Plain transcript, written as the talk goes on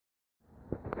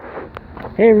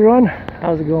Hey everyone,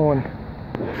 how's it going?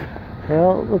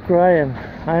 Well, look where I am.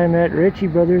 I am at Ritchie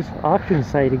Brothers auction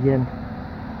site again.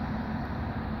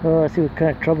 Well, let's see what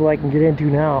kind of trouble I can get into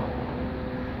now.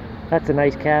 That's a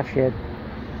nice calf shed.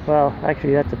 Well,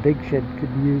 actually that's a big shed.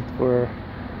 Could be used for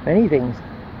many things.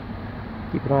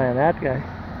 Keep an eye on that guy.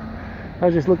 I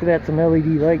was just looking at some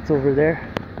LED lights over there.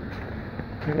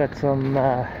 We got some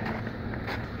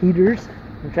heaters,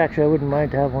 which actually I wouldn't mind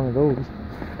to have one of those.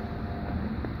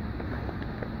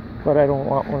 But I don't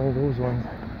want one of those ones.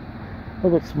 A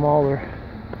little bit smaller.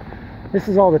 This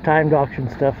is all the timed auction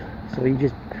stuff, so you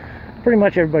just pretty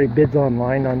much everybody bids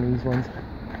online on these ones,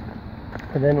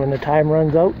 and then when the time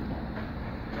runs out,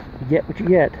 you get what you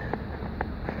get.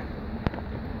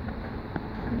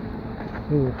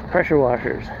 Ooh, pressure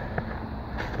washers.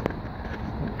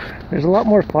 There's a lot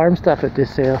more farm stuff at this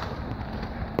sale.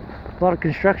 A lot of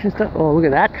construction stuff. Oh, look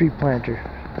at that tree planter.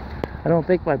 I don't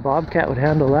think my Bobcat would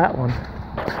handle that one.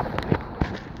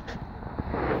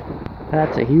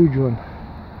 That's a huge one.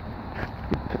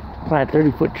 Plant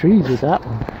 30-foot trees with that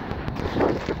one.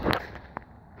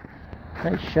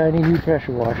 Nice shiny new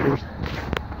pressure washers.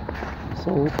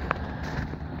 So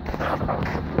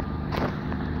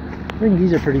I think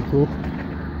these are pretty cool.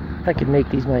 I could make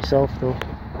these myself though.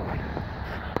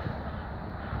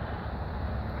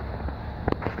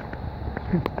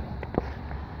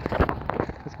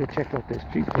 Let's go check out this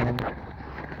tree planter.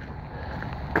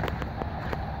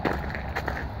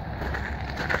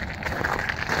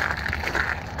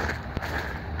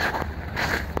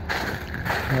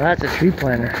 Now that's a tree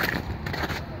planter.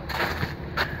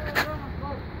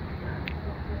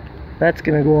 That's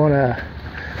gonna go on a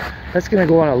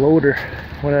loader,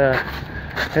 on a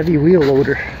heavy wheel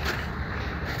loader,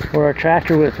 or a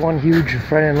tractor with one huge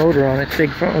front end loader on it,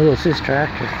 big front wheel assist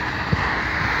tractor.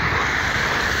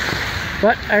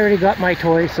 But I already got my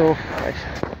toy, so I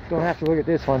don't have to look at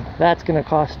this one. That's gonna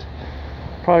cost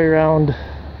probably around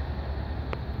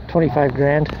 25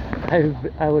 grand. I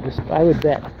would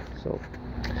bet. So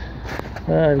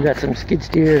I've got some skid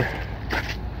steer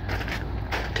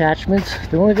attachments.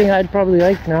 The only thing I'd probably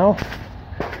like now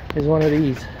is one of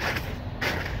these.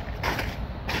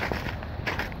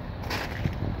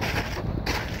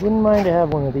 Wouldn't mind to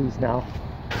have one of these now.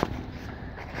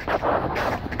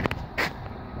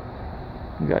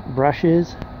 We got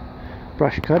brushes,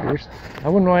 brush cutters. I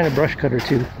wouldn't mind a brush cutter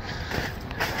too.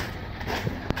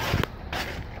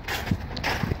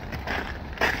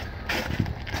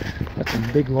 Got some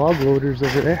big log loaders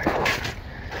over there.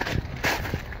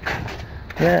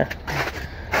 Yeah,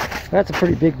 that's a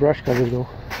pretty big brush cutter though.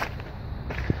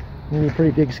 Maybe a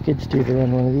pretty big skid steer to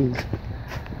run one of these.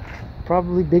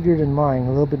 Probably bigger than mine, a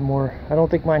little bit more. I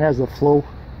don't think mine has the flow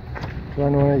to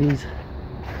run one of these.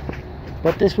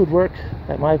 But this would work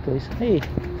at my place. Hey,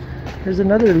 there's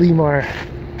another Lemar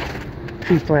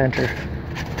tree planter.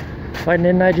 Why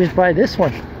didn't I just buy this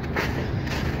one?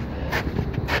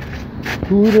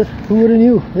 Who would have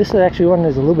knew? This actually one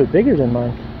is a little bit bigger than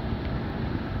mine.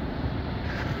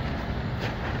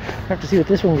 I have to see what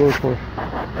this one goes for.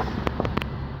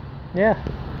 Yeah,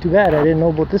 too bad I didn't know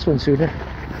about this one sooner.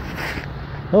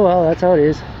 Oh well, that's how it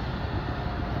is.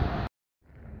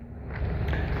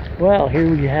 Well, here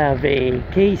we have a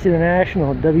Case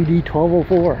International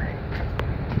WD-1204.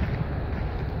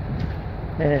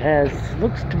 And it has,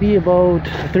 looks to be about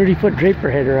a 30-foot draper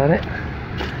header on it.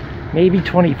 Maybe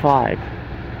 25.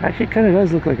 Actually, it kind of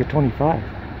does look like a 25.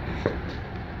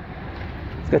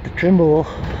 It's got the Trimble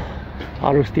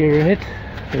auto steer in it,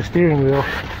 the steering wheel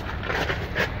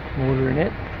motor in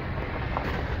it.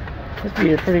 This would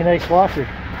be a pretty nice washer.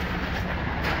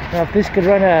 Now if this could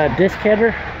run a disc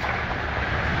header,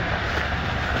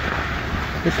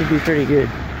 this would be pretty good.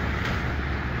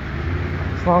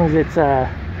 As long as it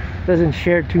doesn't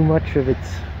share too much of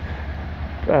its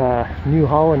New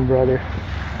Holland brother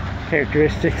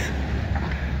characteristics.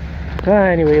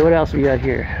 Anyway, what else we got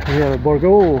here? We have a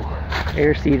Bourgault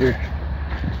air seeder.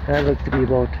 That looks to be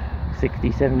about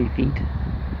 60-70 feet.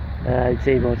 I'd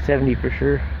say about 70 for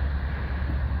sure.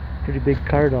 Pretty big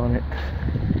card on it.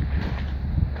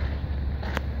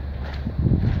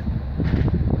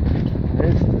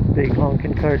 This is a big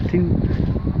honking cart too.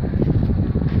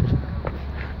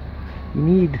 You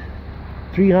need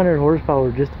 300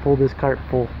 horsepower just to pull this cart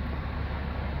full.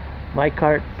 My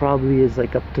cart probably is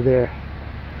like up to there.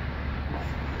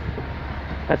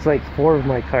 That's like 4 of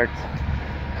my carts.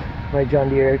 My John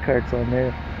Deere air carts on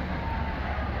there.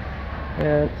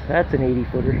 Yeah, that's an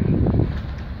 80-footer.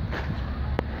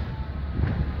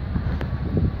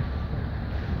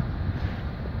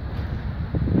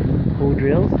 Hoe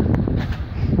drills.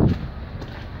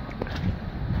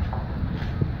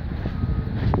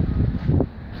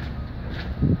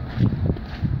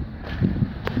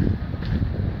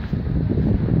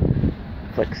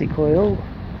 flexi coil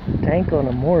tank on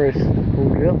a Morris bow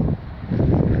drill.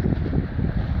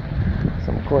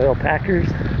 Some coil packers.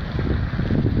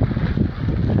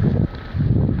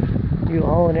 New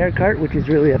Holland air cart, which is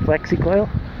really a flexi coil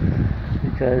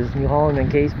because New Holland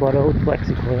and Case bought out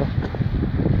flexi coil.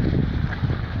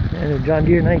 And a John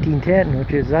Deere 1910,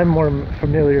 which is I'm more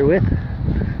familiar with.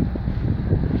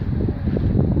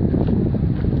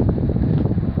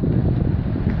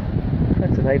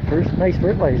 That's a nice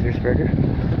fertilizer spreader.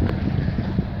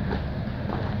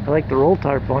 I like the roll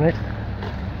tarp on it.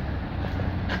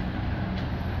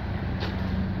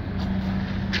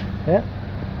 Yeah,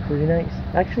 pretty nice.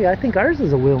 Actually, I think ours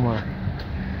is a Wilmar.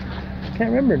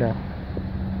 Can't remember now.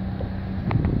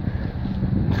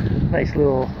 Nice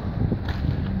little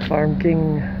Farm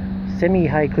King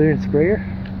semi-high clearance sprayer.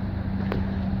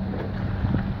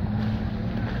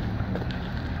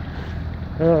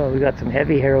 Oh, we got some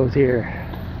heavy harrows here.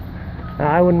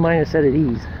 I wouldn't mind a set of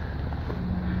these.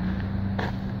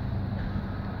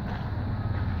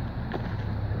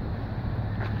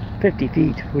 $50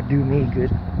 feet would do me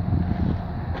good.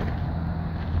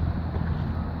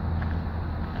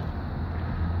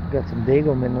 Got some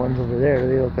Dagelman ones over there.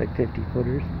 They look like 50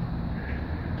 footers.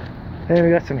 And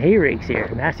we got some hay rakes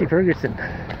here. Massey Ferguson.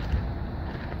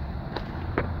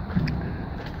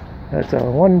 That's a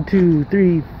 1, 2,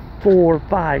 3, 4,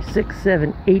 5, 6,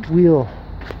 7, 8 wheel,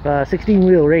 16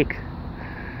 wheel rake.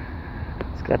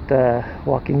 It's got the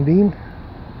walking beam,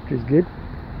 which is good.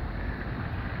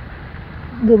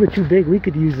 A little bit too big. We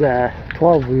could use a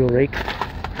 12 wheel rake.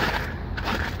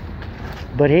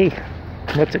 But hey,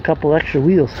 what's a couple extra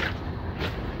wheels?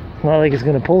 It's not like it's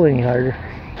going to pull any harder.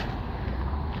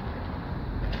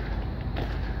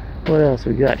 What else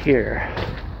we got here?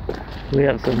 We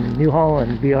have some New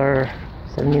Holland BR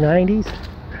 7090s,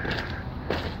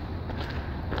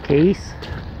 Case,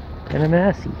 and a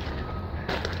Massey.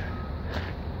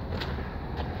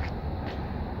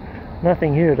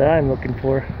 Nothing here that I'm looking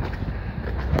for.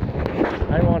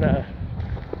 I want a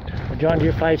John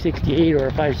Deere 568 or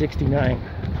a 569.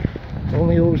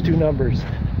 Only those two numbers.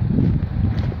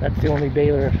 That's the only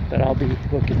baler that I'll be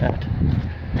looking at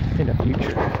in the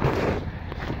future.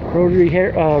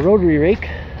 Rotary rake.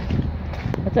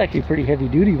 That's actually a pretty heavy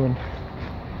duty one.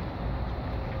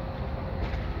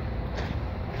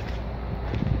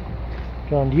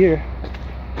 John Deere.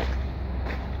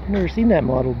 I've never seen that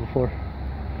model before.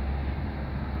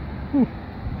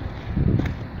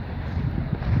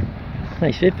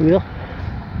 Nice fifth wheel.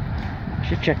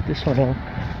 Should check this one out.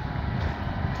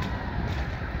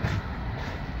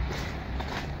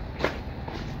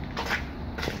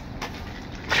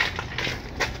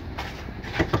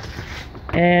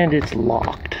 And it's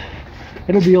locked.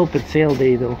 It'll be open sale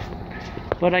day though,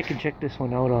 but I can check this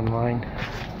one out online.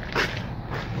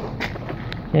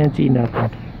 Can't see nothing.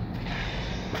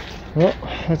 Well,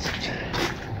 it's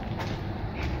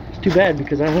too bad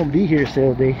because I won't be here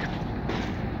sale day.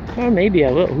 Or maybe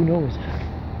I will, who knows.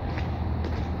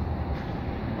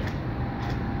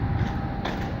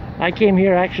 I came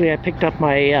here, actually I picked up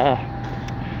my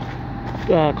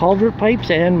culvert pipes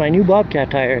and my new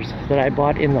Bobcat tires that I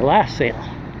bought in the last sale.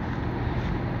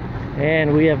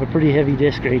 And we have a pretty heavy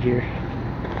disc right here.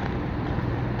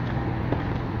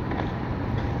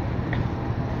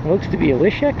 It looks to be a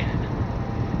Wishek.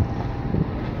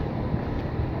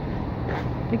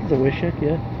 I think it's a Wishek,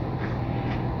 yeah.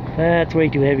 That's way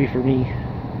too heavy for me.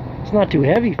 It's not too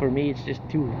heavy for me, it's just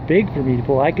too big for me to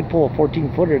pull. I could pull a 14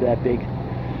 footer that big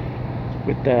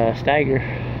with the stagger.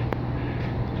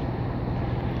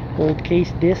 Old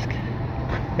Case disc.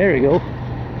 There we go.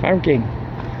 Farm King.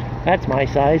 That's my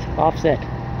size. Offset.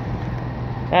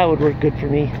 That would work good for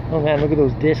me. Oh man, look at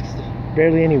those discs.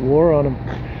 Barely any wear on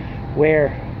them.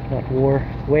 Wear. Not war.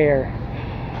 Wear.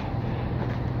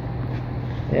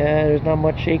 Yeah, there's not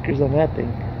much shakers on that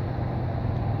thing.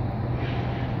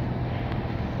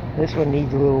 This one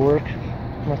needs a little work.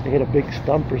 Must have hit a big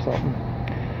stump or something.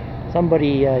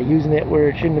 Somebody using it where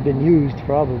it shouldn't have been used,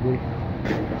 probably.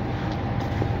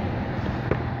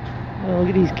 Oh, look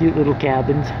at these cute little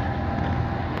cabins.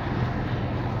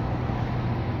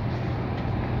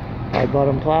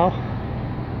 5-bottom plow.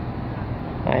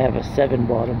 I have a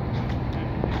 7-bottom.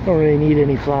 Don't really need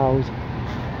any plows.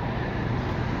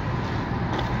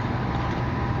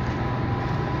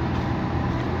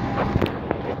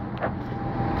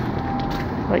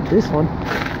 Like this one.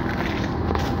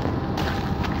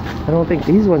 I don't think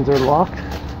these ones are locked.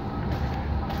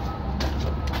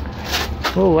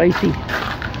 Oh, icy.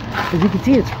 As you can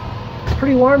see, it's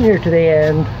pretty warm here today,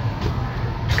 and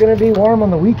it's going to be warm on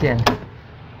the weekend.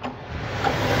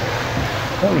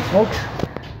 Holy smokes.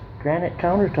 Granite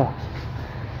countertops.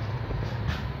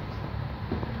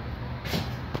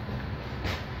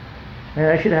 And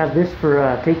I should have this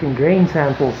for taking grain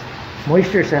samples,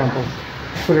 moisture samples.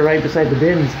 Put it right beside the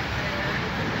bins.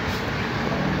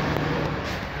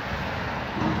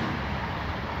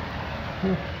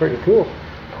 Pretty cool.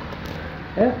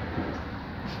 Yeah.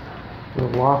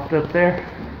 Little loft up there.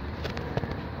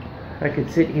 I could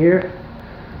sit here,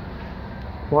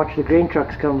 watch the grain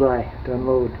trucks come by to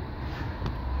unload.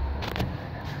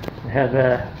 Have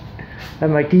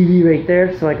my TV right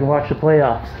there so I can watch the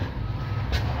playoffs.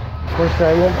 Of course,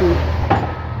 I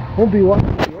won't be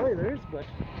watching the Oilers, but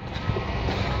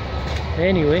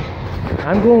anyway,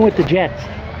 I'm going with the Jets.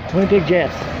 I'm going to take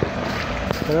Jets.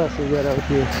 What else we got out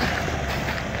here?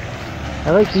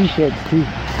 I like these sheds too.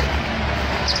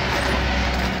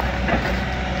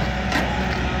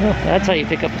 Oh, that's how you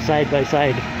pick up a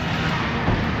side-by-side.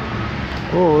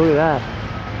 Oh, look at that.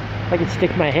 I could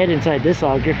stick my head inside this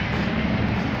auger.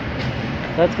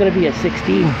 That's going to be a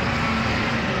 16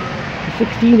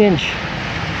 inch.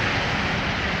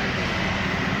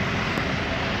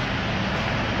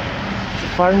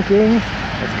 Farm King,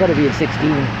 that's got to be a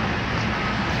 16.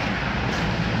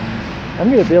 I'm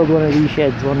going to build one of these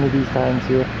sheds one of these times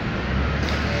here.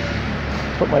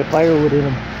 Put my firewood in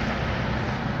them.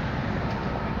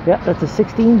 Yeah, that's a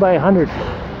 16 by 100.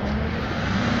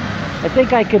 I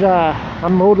think I could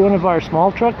unload one of our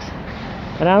small trucks,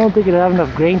 and I don't think it'd have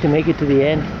enough grain to make it to the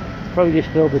end. Probably just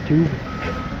fill the tube.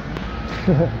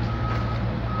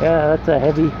 Yeah, that's a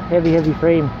heavy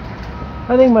frame.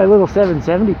 I think my little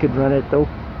 770 could run it though.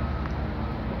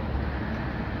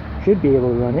 Should be able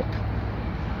to run it.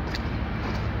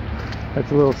 That's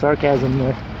a little sarcasm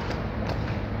there.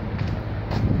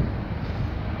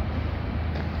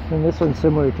 And this one's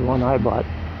similar to one I bought.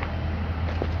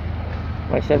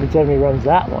 My 770 runs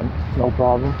that one, no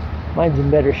problem. Mine's in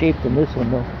better shape than this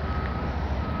one though.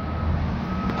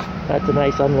 That's a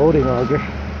nice unloading auger.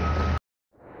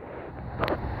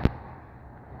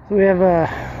 So we have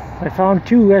I found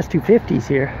two S250s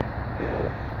here.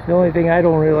 The only thing I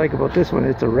don't really like about this one,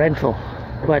 it's a rental,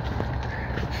 but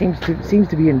seems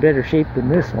to be in better shape than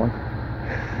this one.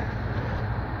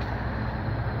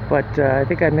 But I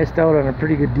think I missed out on a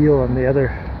pretty good deal on the other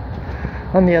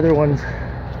ones.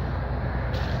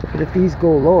 But if these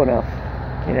go low enough,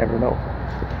 you never know.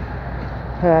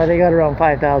 They got around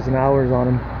 5,000 hours on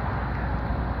them.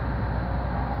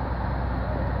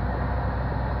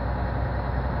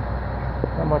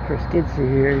 Not much for skid steer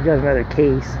here. He got another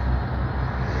case.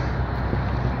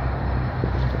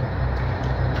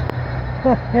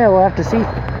 Yeah, we'll have to see.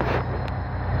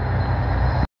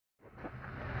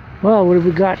 Well, what have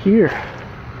we got here?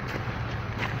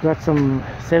 We've got some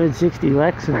 760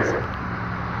 Lexans.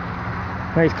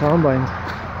 Nice combines.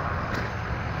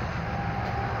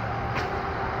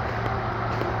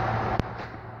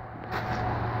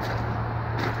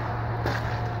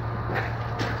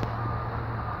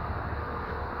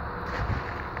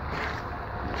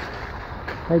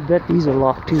 I bet these are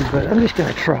locked too, but I'm just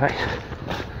gonna try.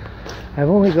 I've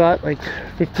only got like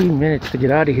 15 minutes to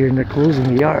get out of here and they're closing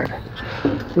the yard.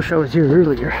 Wish I was here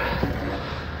earlier.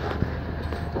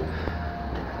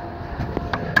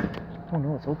 Oh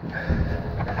no, it's open.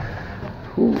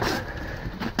 Ooh.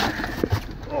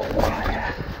 Oh,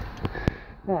 yeah.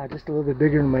 Ah, just a little bit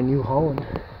bigger than my New Holland.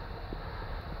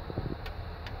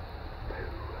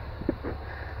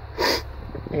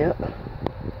 Yep.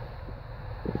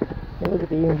 Look at,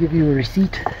 they even give you a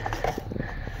receipt.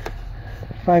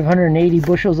 580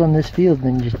 bushels on this field, and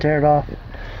then you just tear it off,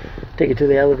 take it to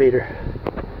the elevator.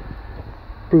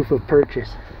 Proof of purchase.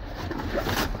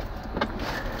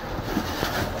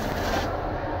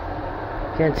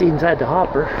 Can't see inside the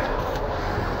hopper.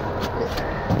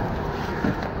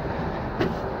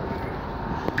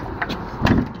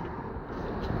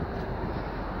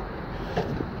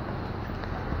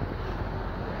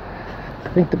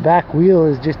 I think the back wheel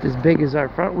is just as big as our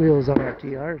front wheels on our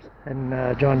TRs and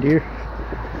John Deere.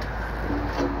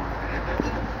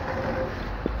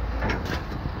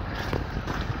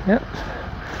 Yep.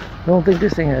 I don't think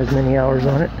this thing has many hours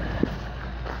on it.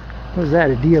 What is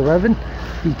that, a D11?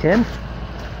 D10?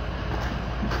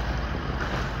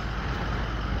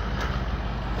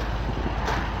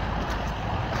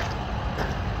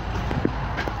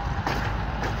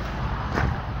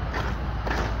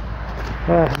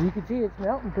 You can see it's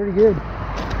melting pretty good.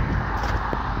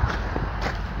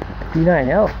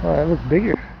 D9L, oh, that looks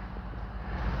bigger.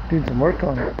 Doing some work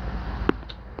on it.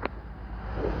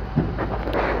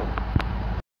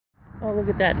 Oh, look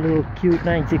at that little cute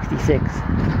 966.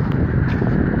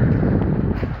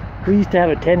 We used to have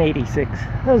a 1086.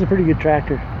 That was a pretty good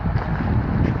tractor.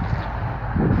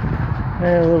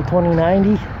 And a little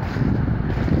 2090.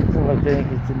 Doesn't look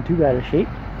like it's in too bad a shape.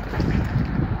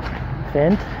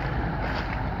 Fendt.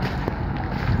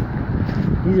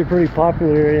 These are pretty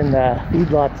popular in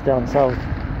feedlots down south,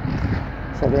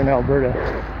 southern Alberta.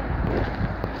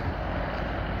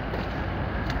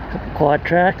 Couple quad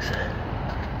tracks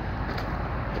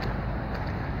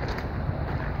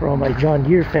for all my John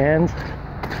Deere fans.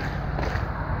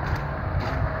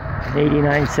 An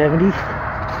 8970.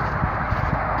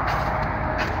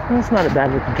 That's not a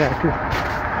bad looking tractor.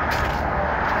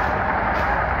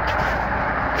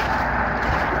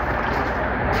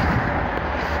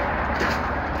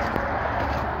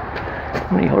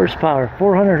 How many horsepower?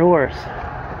 400 horse.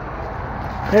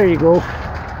 There you go.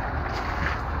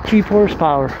 Cheap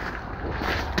horsepower.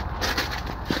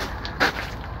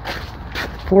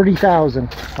 40,000,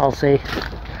 I'll say.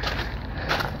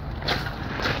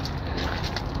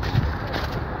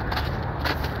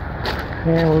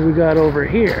 And what we got over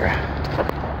here?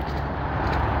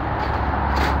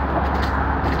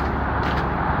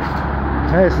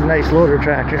 This is a nice loader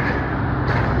tractor.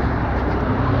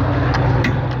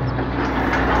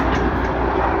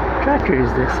 What tractor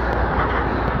is this?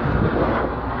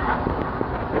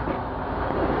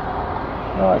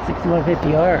 Oh,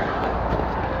 6150R.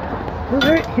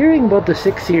 We're hearing about the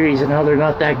 6 Series and how they're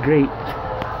not that great.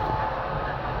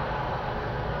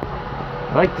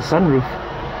 I like the sunroof.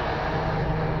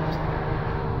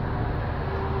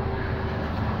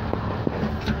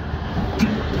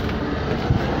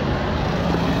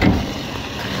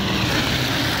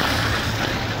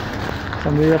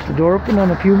 Somebody left the door open on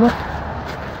the Puma.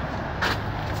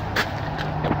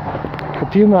 The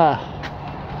Puma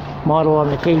model on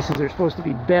the cases are supposed to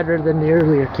be better than the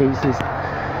earlier cases.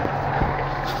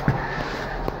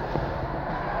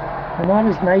 They're not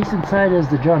as nice inside as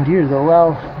the John Deere though.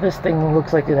 Well, this thing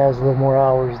looks like it has a little more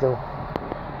hours though.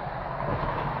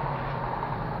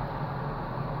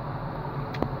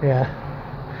 Yeah,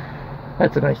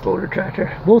 that's a nice loader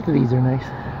tractor. Both of these are nice.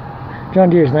 John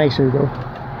Deere is nicer though.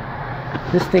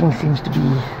 This thing seems to be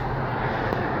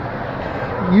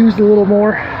used a little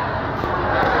more.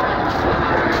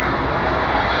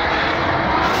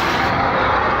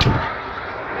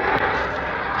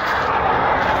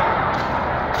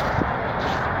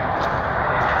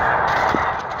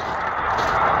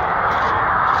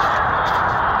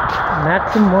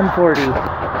 Maxim 140.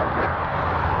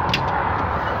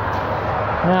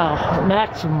 Now,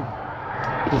 Maxim.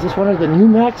 Is this one of the new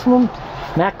Maxims?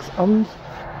 Maxims?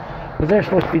 But they're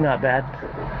supposed to be not bad.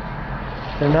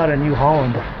 They're not a New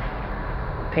Holland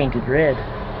painted red.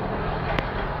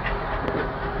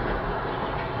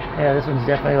 Yeah, this one's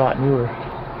definitely a lot newer.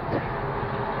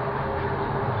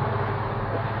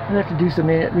 I'll have to do some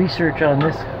research on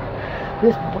this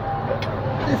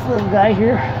little guy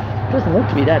here. Doesn't look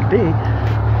to be that big.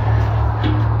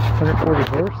 140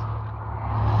 horse.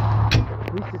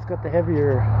 At least it's got the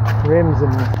heavier rims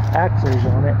and axles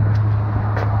on it.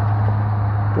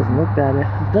 Doesn't look that. It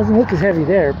doesn't look as heavy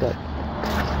there, but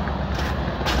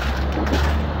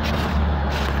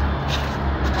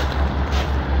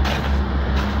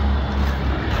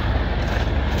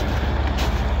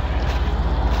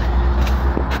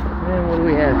and what do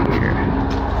we have here?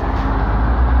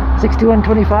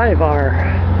 6125R.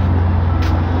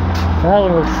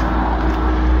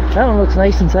 That one looks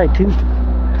nice inside too.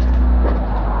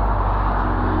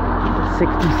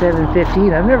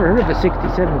 6715. I've never heard of a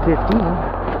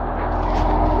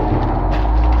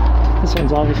 6715. This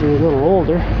one's obviously a little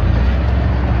older. Not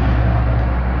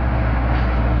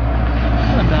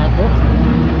bad though.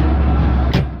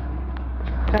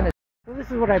 Kind of. So this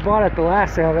is what I bought at the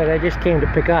last sale that I just came to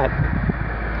pick up.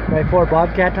 My 4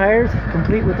 Bobcat tires,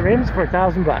 complete with rims, for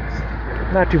 $1,000 bucks.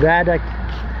 Not too bad. I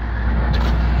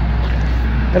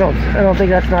don't think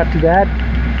that's not too bad.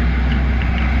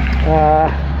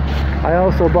 I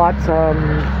also bought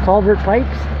some culvert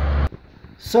pipes.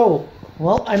 So,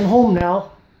 well, I'm home now.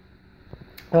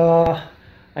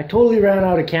 I totally ran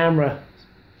out of camera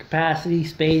capacity,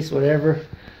 space, whatever.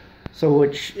 So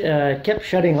it kept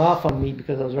shutting off on me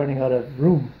because I was running out of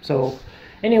room. So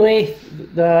anyway,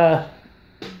 the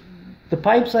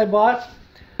pipes I bought,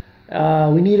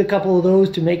 we need a couple of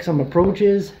those to make some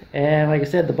approaches, and like I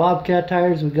said, the Bobcat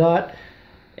tires we got,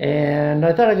 and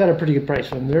I thought I got a pretty good price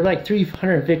for them. They're like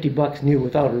 $350 new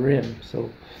without a rim, so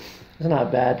it's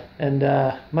not bad. And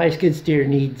my skid steer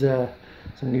needs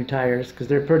some new tires because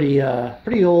they're pretty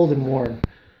old and worn.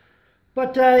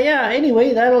 But yeah,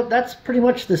 anyway, that's pretty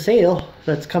much the sale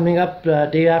that's coming up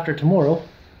day after tomorrow.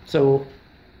 So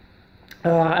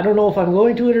I don't know if I'm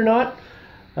going to it or not.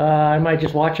 I might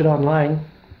just watch it online.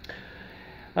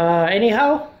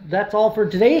 Anyhow, that's all for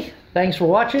today. Thanks for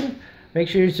watching. Make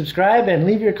sure you subscribe and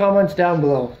leave your comments down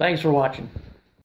below. Thanks for watching.